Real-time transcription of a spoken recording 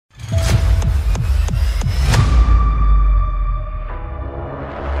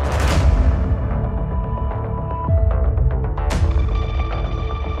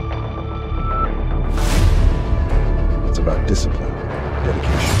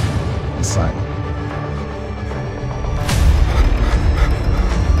Sign.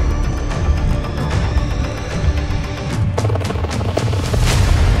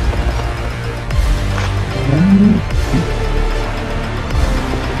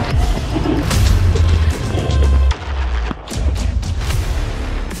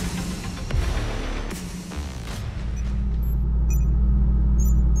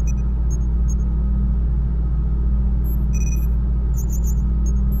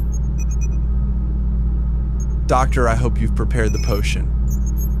 Doctor, I hope you've prepared the potion.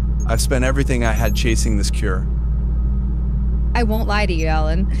 I've spent everything I had chasing this cure. I won't lie to you,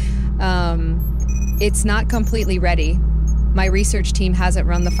 Alan. It's not completely ready. My research team hasn't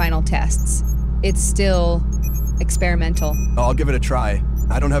run the final tests. It's still experimental. I'll give it a try.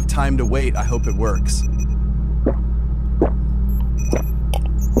 I don't have time to wait. I hope it works.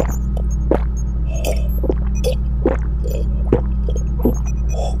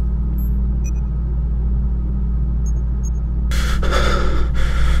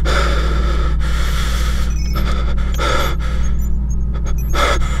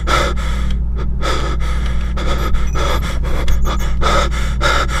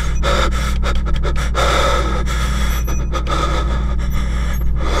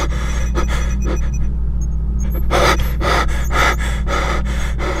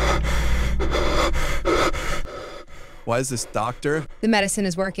 Why is this doctor? The medicine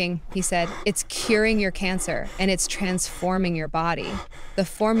is working, he said. It's curing your cancer, and it's transforming your body. The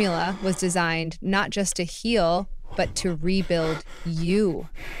formula was designed not just to heal, but to rebuild you.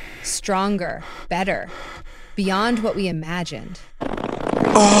 Stronger, better, beyond what we imagined.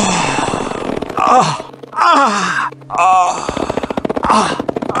 Ah!